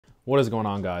What is going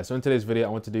on, guys? So in today's video,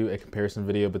 I want to do a comparison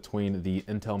video between the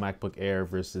Intel MacBook Air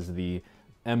versus the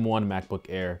M1 MacBook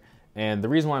Air. And the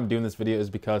reason why I'm doing this video is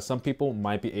because some people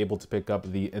might be able to pick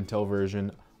up the Intel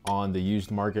version on the used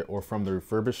market or from the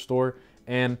refurbished store.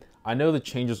 And I know the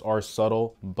changes are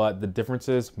subtle, but the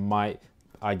differences might,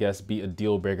 I guess, be a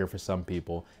deal breaker for some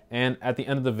people. And at the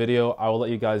end of the video, I will let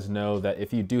you guys know that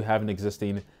if you do have an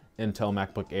existing Intel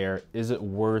MacBook Air, is it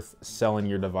worth selling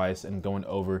your device and going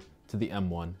over to the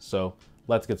M1? So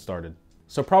let's get started.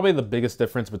 So probably the biggest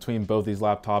difference between both these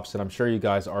laptops, and I'm sure you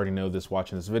guys already know this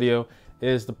watching this video,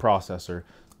 is the processor.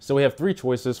 So we have three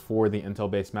choices for the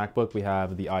Intel-based MacBook. We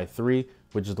have the i3,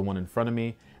 which is the one in front of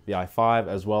me, the i5,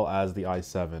 as well as the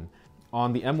i7.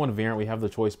 On the M1 variant, we have the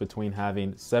choice between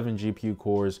having 7 GPU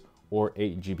cores or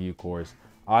 8 GPU cores.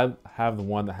 I have the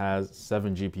one that has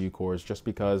 7 GPU cores just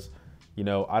because, you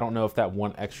know, I don't know if that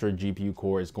one extra GPU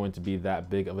core is going to be that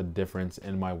big of a difference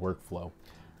in my workflow.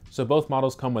 So both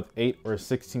models come with 8 or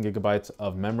 16 gigabytes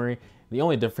of memory. The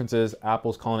only difference is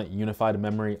Apple's calling it unified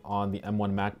memory on the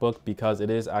M1 MacBook because it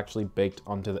is actually baked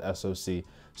onto the SoC.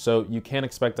 So you can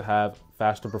expect to have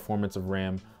faster performance of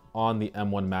RAM on the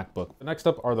M1 MacBook. Next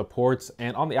up are the ports,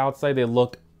 and on the outside they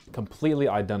look completely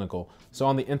identical. So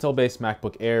on the Intel-based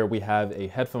MacBook Air, we have a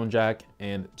headphone jack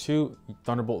and 2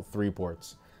 Thunderbolt 3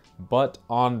 ports. But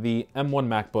on the M1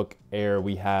 MacBook Air,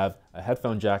 we have a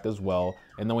headphone jack as well,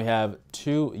 and then we have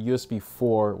 2 USB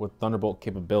 4 with Thunderbolt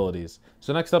capabilities.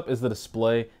 So next up is the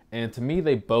display, and to me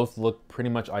they both look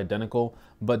pretty much identical,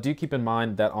 but do keep in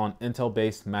mind that on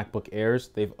Intel-based MacBook Airs,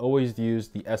 they've always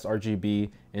used the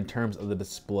sRGB in terms of the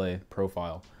display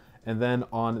profile. And then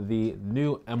on the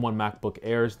new M1 MacBook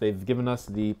Airs, they've given us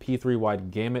the P3 wide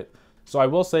gamut. So I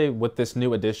will say with this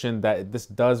new addition that this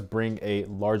does bring a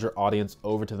larger audience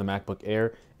over to the MacBook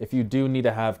Air if you do need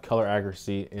to have color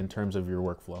accuracy in terms of your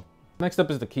workflow. Next up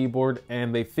is the keyboard,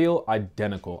 and they feel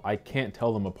identical. I can't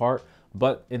tell them apart,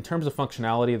 but in terms of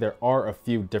functionality, there are a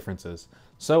few differences.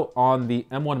 So on the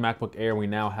M1 MacBook Air, we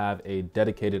now have a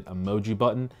dedicated emoji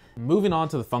button. Moving on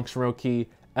to the function row key,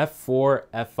 F4,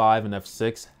 F5, and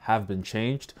F6 have been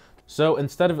changed. So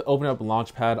instead of opening up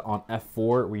Launchpad on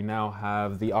F4, we now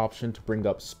have the option to bring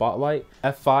up Spotlight.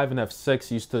 F5 and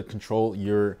F6 used to control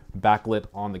your backlit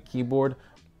on the keyboard,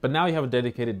 but now you have a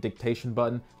dedicated dictation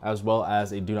button as well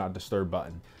as a Do Not Disturb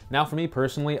button. Now for me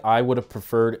personally, I would have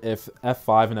preferred if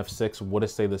F5 and F6 would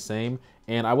have stayed the same,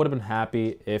 and I would have been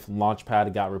happy if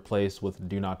Launchpad got replaced with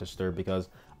Do Not Disturb because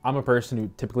I'm a person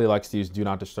who typically likes to use Do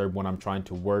Not Disturb when I'm trying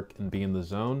to work and be in the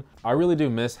zone. I really do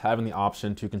miss having the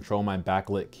option to control my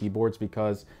backlit keyboards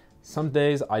because some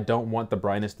days I don't want the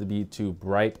brightness to be too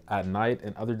bright at night,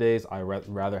 and other days I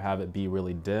rather have it be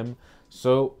really dim.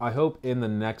 So I hope in the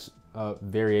next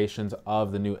variations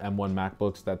of the new M1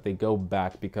 MacBooks that they go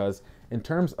back, because in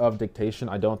terms of dictation,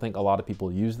 I don't think a lot of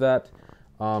people use that.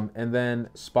 And then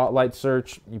Spotlight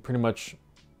search, you pretty much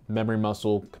memory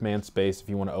muscle command space if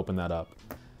you want to open that up.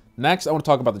 Next, I want to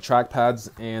talk about the trackpads,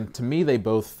 and to me, they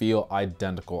both feel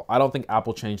identical. I don't think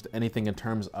Apple changed anything in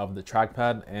terms of the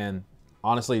trackpad, and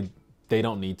honestly, they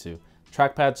don't need to.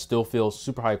 Trackpad still feels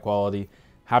super high quality.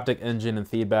 Haptic engine and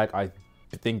feedback, I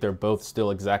think they're both still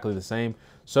exactly the same.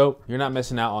 So you're not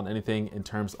missing out on anything in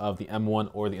terms of the M1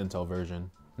 or the Intel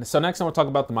version. So next I want to talk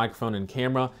about the microphone and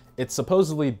camera. It's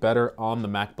supposedly better on the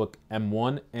MacBook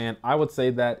M1, and I would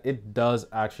say that it does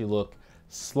actually look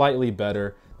slightly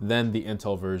better than the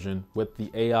Intel version with the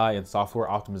AI and software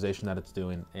optimization that it's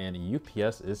doing. And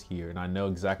UPS is here, and I know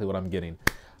exactly what I'm getting.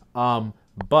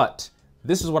 But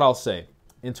this is what I'll say.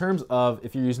 In terms of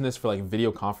if you're using this for like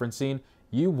video conferencing,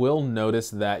 you will notice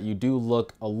that you do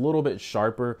look a little bit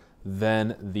sharper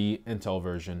than the Intel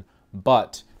version.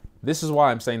 But this is why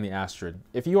I'm saying the asterisk.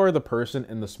 If you are the person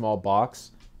in the small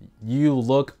box, you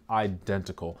look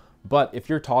identical. But if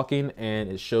you're talking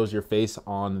and it shows your face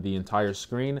on the entire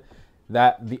screen,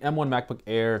 that the M1 MacBook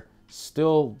Air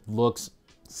still looks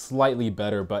slightly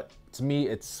better, but to me,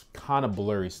 it's kind of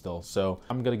blurry still. So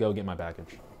I'm gonna go get my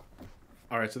package.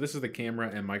 All right, so this is the camera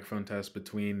and microphone test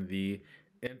between the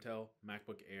Intel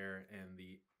MacBook Air and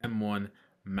the M1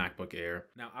 MacBook Air.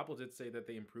 Now, Apple did say that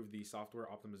they improved the software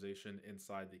optimization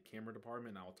inside the camera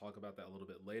department, and I will talk about that a little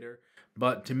bit later.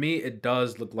 But to me, it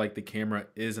does look like the camera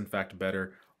is in fact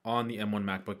better on the M1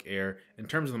 MacBook Air. In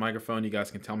terms of the microphone, you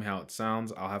guys can tell me how it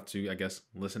sounds. I'll have to, I guess,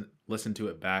 listen to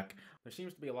it back. There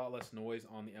seems to be a lot less noise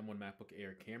on the M1 MacBook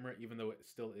Air camera, even though it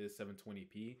still is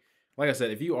 720p. Like I said,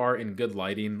 if you are in good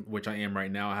lighting, which I am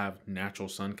right now, I have natural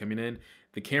sun coming in,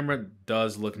 the camera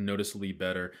does look noticeably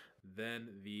better than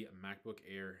the MacBook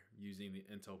Air using the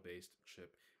Intel-based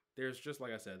chip. There's just,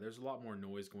 like I said, there's a lot more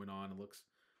noise going on. It looks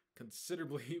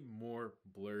considerably more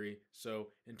blurry. So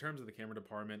in terms of the camera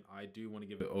department, I do want to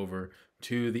give it over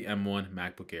to the M1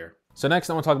 MacBook Air. So next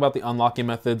I want to talk about the unlocking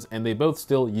methods, and they both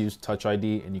still use Touch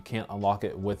ID, and you can't unlock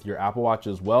it with your Apple Watch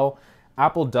as well.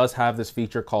 Apple does have this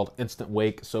feature called Instant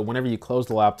Wake. So whenever you close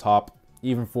the laptop,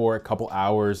 even for a couple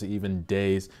hours, even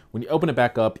days, when you open it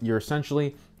back up, you're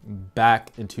essentially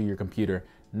back into your computer.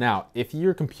 Now, if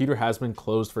your computer has been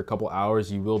closed for a couple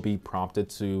hours, you will be prompted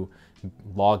to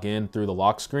log in through the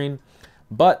lock screen.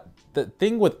 But the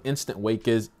thing with Instant Wake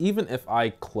is, even if I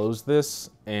close this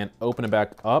and open it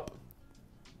back up,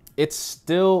 it's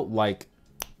still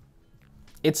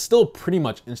pretty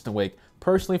much Instant Wake.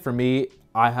 Personally, for me,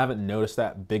 I haven't noticed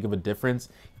that big of a difference.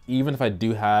 Even if I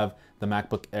do have the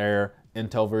MacBook Air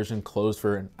Intel version closed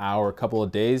for an hour, a couple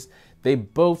of days, they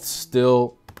both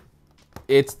still,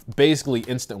 it's basically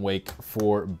Instant Wake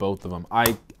for both of them.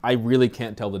 I really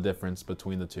can't tell the difference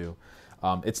between the two.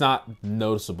 It's not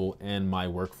noticeable in my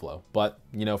workflow, but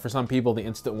you know, for some people, the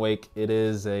Instant Wake, it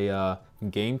is a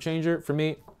game changer for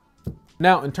me.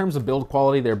 Now, in terms of build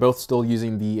quality, they're both still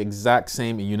using the exact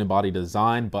same unibody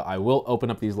design, but I will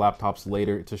open up these laptops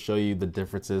later to show you the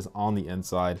differences on the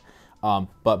inside.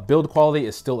 But build quality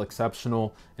is still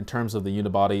exceptional in terms of the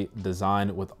unibody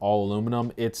design with all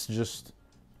aluminum. It's just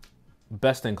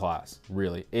best in class,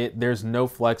 really. There's no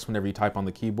flex whenever you type on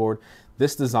the keyboard.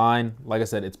 This design, like I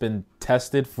said, it's been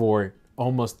tested for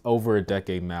almost over a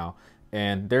decade now,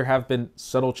 and there have been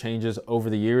subtle changes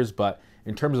over the years, but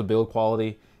in terms of build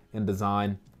quality and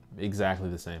design, exactly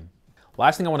the same.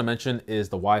 Last thing I want to mention is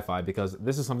the Wi-Fi, because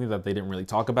this is something that they didn't really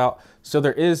talk about. So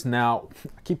there is now,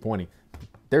 I keep pointing,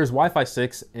 there's Wi-Fi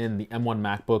 6 in the M1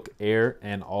 MacBook Air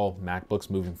and all MacBooks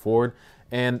moving forward,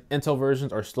 and Intel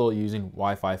versions are still using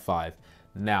Wi-Fi 5.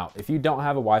 Now, if you don't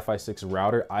have a Wi-Fi 6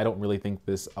 router, I don't really think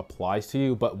this applies to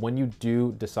you, but when you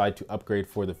do decide to upgrade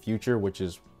for the future, which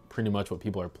is pretty much what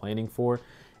people are planning for,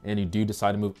 and you do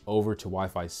decide to move over to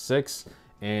Wi-Fi 6,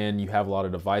 and you have a lot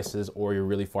of devices or you're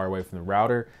really far away from the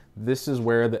router, this is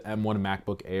where the M1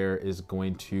 MacBook Air is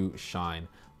going to shine.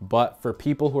 But for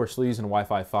people who are still using a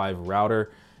Wi-Fi 5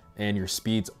 router and your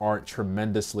speeds aren't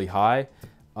tremendously high,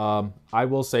 I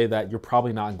will say that you're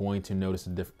probably not going to notice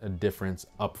a difference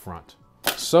up front.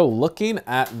 So looking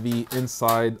at the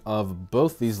inside of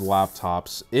both these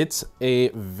laptops, it's a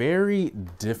very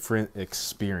different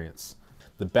experience.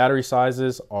 The battery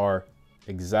sizes are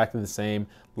exactly the same.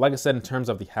 Like I said, in terms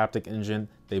of the haptic engine,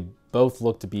 they both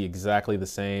look to be exactly the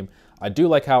same. I do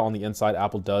like how on the inside,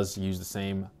 Apple does use the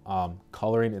same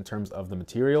coloring in terms of the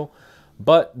material,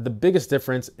 but the biggest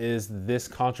difference is this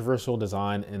controversial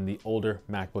design in the older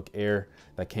MacBook Air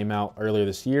that came out earlier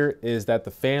this year is that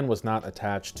the fan was not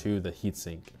attached to the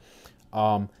heatsink.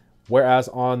 Whereas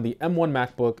on the M1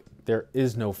 MacBook, there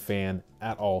is no fan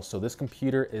at all. So this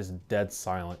computer is dead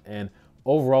silent. And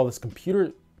overall, this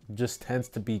computer just tends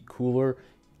to be cooler.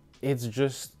 It's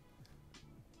just,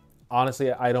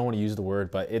 honestly, I don't want to use the word,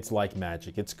 but it's like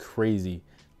magic. It's crazy,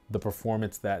 the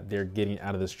performance that they're getting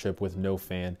out of this chip with no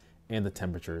fan and the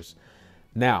temperatures.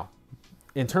 Now,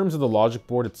 in terms of the logic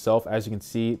board itself, as you can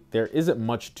see, there isn't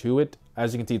much to it.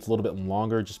 As you can see, it's a little bit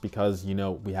longer just because, you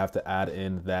know, we have to add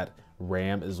in that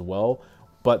RAM as well.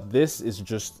 But this is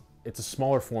just, it's a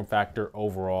smaller form factor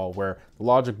overall, where the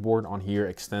logic board on here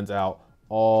extends out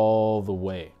all the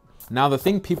way. Now, the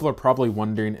thing people are probably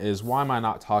wondering is, why am I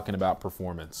not talking about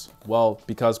performance? Well,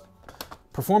 because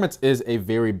performance is a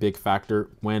very big factor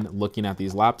when looking at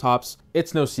these laptops.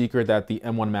 It's no secret that the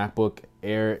M1 MacBook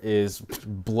Air is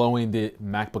blowing the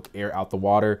MacBook Air out the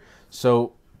water.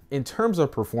 So in terms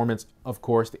of performance, of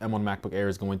course, the M1 MacBook Air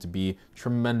is going to be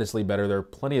tremendously better. There are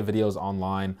plenty of videos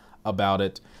online about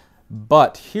it.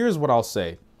 But here's what I'll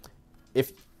say.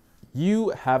 If you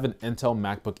have an Intel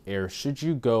MacBook Air, should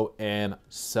you go and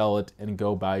sell it and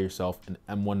go buy yourself an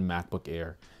M1 MacBook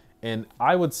Air? And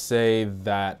I would say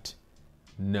that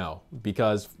no,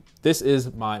 because this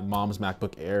is my mom's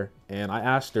MacBook Air, and I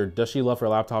asked her, does she love her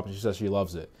laptop? And she says she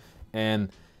loves it. And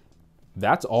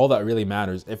that's all that really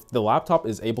matters. If the laptop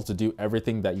is able to do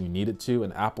everything that you need it to,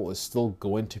 and Apple is still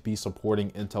going to be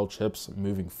supporting Intel chips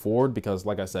moving forward, because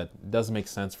like I said, it doesn't make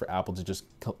sense for Apple to just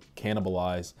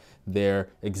cannibalize their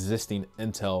existing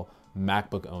Intel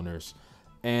MacBook owners.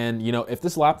 And you know, if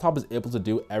this laptop is able to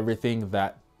do everything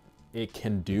that it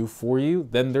can do for you,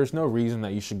 then there's no reason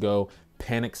that you should go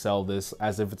panic sell this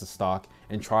as if it's a stock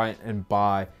and try and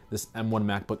buy this M1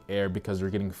 MacBook Air because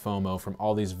you're getting FOMO from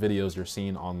all these videos you're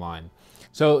seeing online.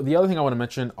 So the other thing I want to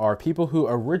mention are people who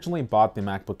originally bought the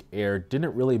MacBook Air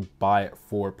didn't really buy it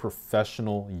for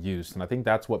professional use. And I think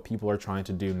that's what people are trying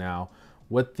to do now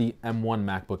with the M1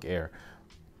 MacBook Air.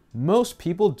 Most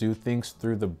people do things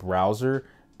through the browser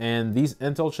And these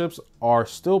Intel chips are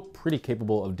still pretty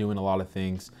capable of doing a lot of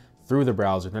things through the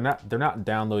browser. They're not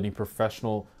downloading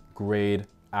professional grade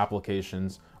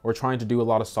applications or trying to do a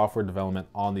lot of software development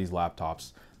on these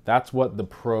laptops. That's what the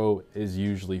Pro is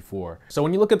usually for. So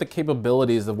when you look at the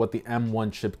capabilities of what the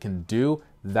M1 chip can do,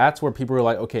 that's where people are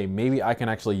like, okay, maybe I can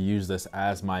actually use this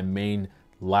as my main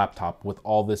laptop with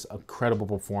all this incredible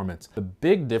performance. The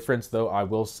big difference though, I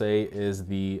will say, is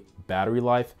the battery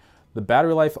life. The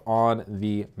battery life on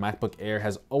the MacBook Air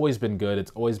has always been good.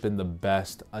 It's always been the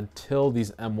best until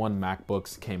these M1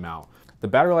 MacBooks came out. The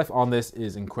battery life on this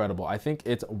is incredible. I think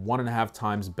it's 1.5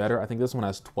 times better. I think this one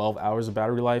has 12 hours of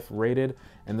battery life rated,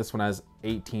 and this one has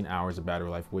 18 hours of battery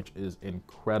life, which is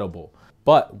incredible.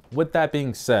 But with that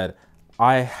being said,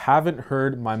 I haven't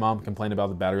heard my mom complain about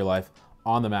the battery life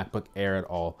on the MacBook Air at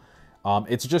all.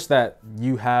 It's just that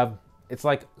it's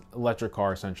like electric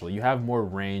car essentially. You have more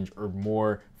range or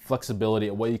more flexibility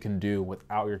of what you can do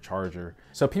without your charger.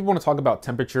 So people want to talk about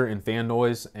temperature and fan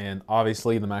noise, and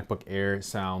obviously the MacBook Air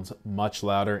sounds much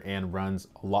louder and runs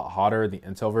a lot hotter, the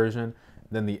Intel version,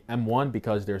 than the M1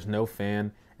 because there's no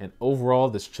fan, and overall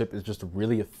this chip is just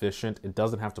really efficient. It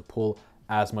doesn't have to pull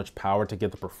as much power to get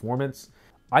the performance.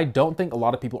 I don't think a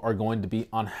lot of people are going to be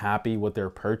unhappy with their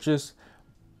purchase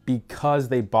because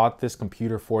they bought this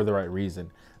computer for the right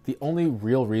reason. The only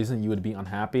real reason you would be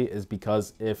unhappy is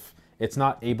because if it's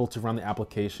not able to run the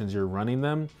applications you're running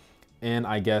them in,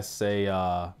 I guess,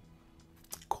 a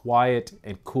quiet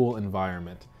and cool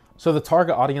environment. So the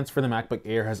target audience for the MacBook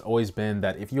Air has always been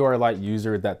that if you are a light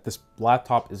user, that this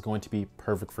laptop is going to be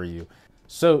perfect for you.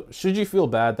 So should you feel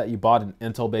bad that you bought an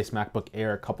Intel-based MacBook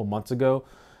Air a couple months ago?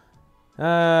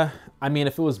 I mean,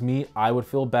 if it was me, I would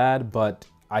feel bad, but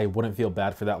I wouldn't feel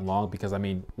bad for that long because, I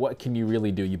mean, what can you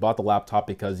really do? You bought the laptop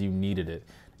because you needed it.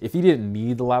 If you didn't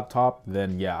need the laptop,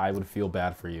 then yeah, I would feel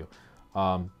bad for you.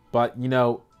 But you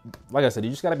know, like I said, you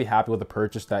just gotta be happy with the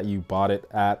purchase that you bought it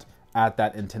at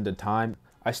that intended time.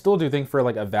 I still do think for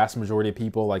like a vast majority of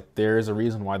people, like there is a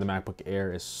reason why the MacBook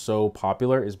Air is so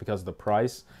popular is because of the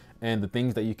price and the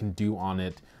things that you can do on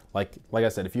it. Like I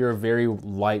said, if you're a very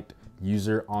light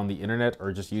user on the internet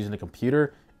or just using a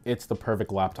computer, it's the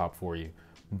perfect laptop for you.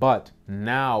 But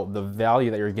now the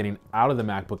value that you're getting out of the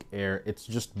MacBook Air, it's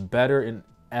just better in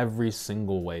every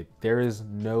single way. There is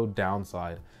no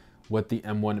downside with the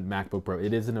M1 MacBook Pro.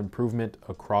 It is an improvement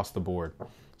across the board.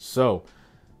 So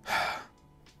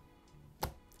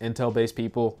Intel-based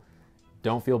people,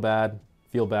 don't feel bad.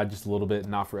 Feel bad just a little bit,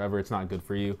 not forever. It's not good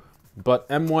for you. But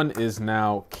M1 is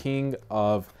now king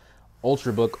of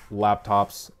Ultrabook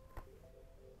laptops.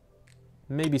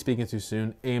 Maybe speaking too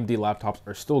soon. AMD laptops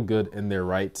are still good in their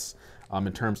rights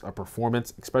in terms of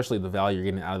performance, especially the value you're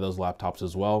getting out of those laptops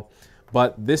as well.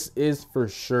 But this is for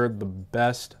sure the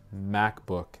best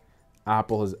MacBook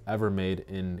Apple has ever made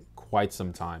in quite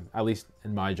some time, at least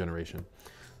in my generation.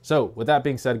 So with that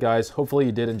being said, guys, hopefully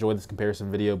you did enjoy this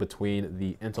comparison video between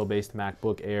the Intel-based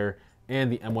MacBook Air and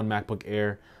the M1 MacBook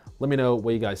Air. Let me know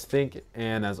what you guys think.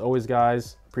 And as always,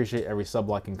 guys, appreciate every sub,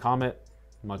 like, and comment.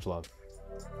 Much love.